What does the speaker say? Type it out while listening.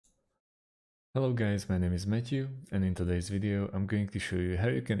Hello guys, my name is Matthew, and in today's video I'm going to show you how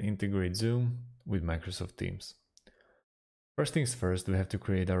you can integrate Zoom with Microsoft Teams. First things first, we have to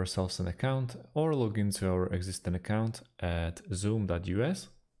create ourselves an account or log into our existing account at zoom.us.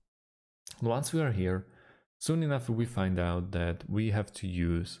 Once we are here, soon enough we find out that we have to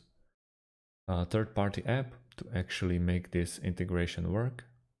use a third-party app to actually make this integration work.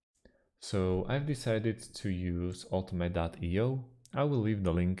 So I've decided to use automate.io. I will leave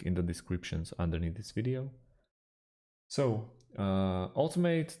the link in the descriptions underneath this video. So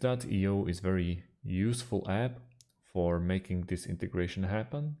automate.io is very useful app for making this integration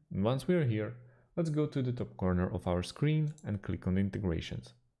happen. And once we are here, let's go to the top corner of our screen and click on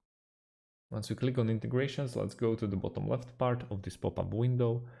integrations. Once we click on integrations, let's go to the bottom left part of this pop-up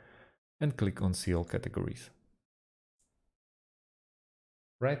window and click on see all categories.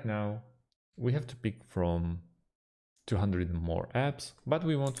 Right now, we have to pick from 200 more apps, but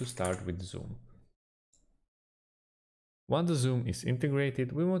we want to start with Zoom. Once the Zoom is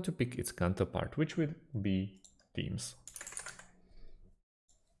integrated, we want to pick its counterpart, which will be Teams.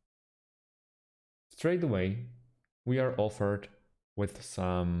 Straight away, we are offered with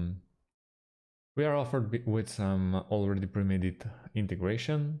some already pre-made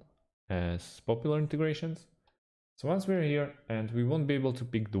integration as popular integrations. So once we're here, and we won't be able to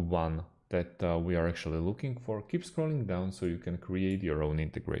pick the one that we are actually looking for, keep scrolling down so you can create your own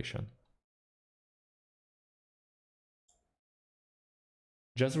integration.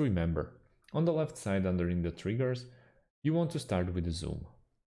 Just remember, on the left side underneath the triggers, you want to start with Zoom.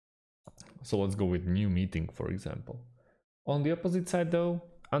 So let's go with new meeting, for example. On the opposite side though,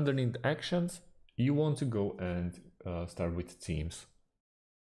 underneath actions, you want to go and start with Teams,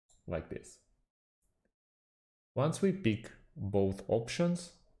 like this. Once we pick both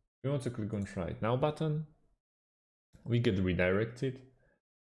options, we want to click on Try It Now button. We get redirected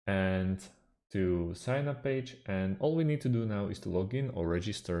and to sign up page, and all we need to do now is to log in or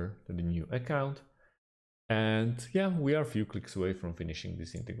register to the new account. And yeah, we are a few clicks away from finishing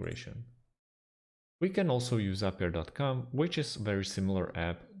this integration. We can also use Zapier.com, which is a very similar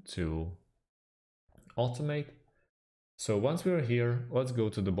app to Automate. So once we are here, let's go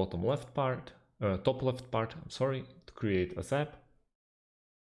to the bottom left part, top left part, to create a Zap.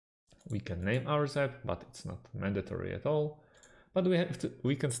 We can name our Zap, but it's not mandatory at all. But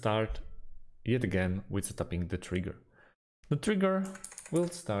we can start yet again with setting the trigger. The trigger will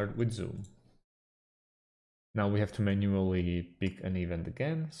start with Zoom. Now we have to manually pick an event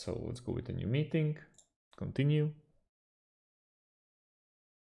again. So let's go with a new meeting, continue.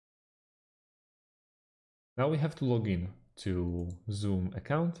 Now we have to log in to Zoom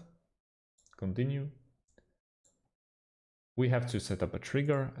account, continue. We have to set up a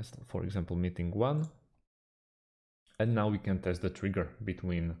trigger, as for example, meeting 1. And now we can test the trigger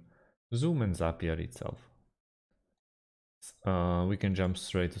between Zoom and Zapier itself. We can jump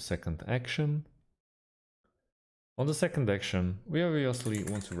straight to second action. On the second action, we obviously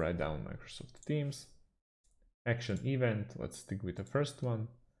want to write down Microsoft Teams. Action event, let's stick with the first one.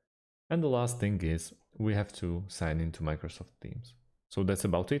 And the last thing is we have to sign into Microsoft Teams. So that's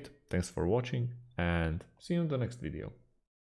about it. Thanks for watching and see you in the next video.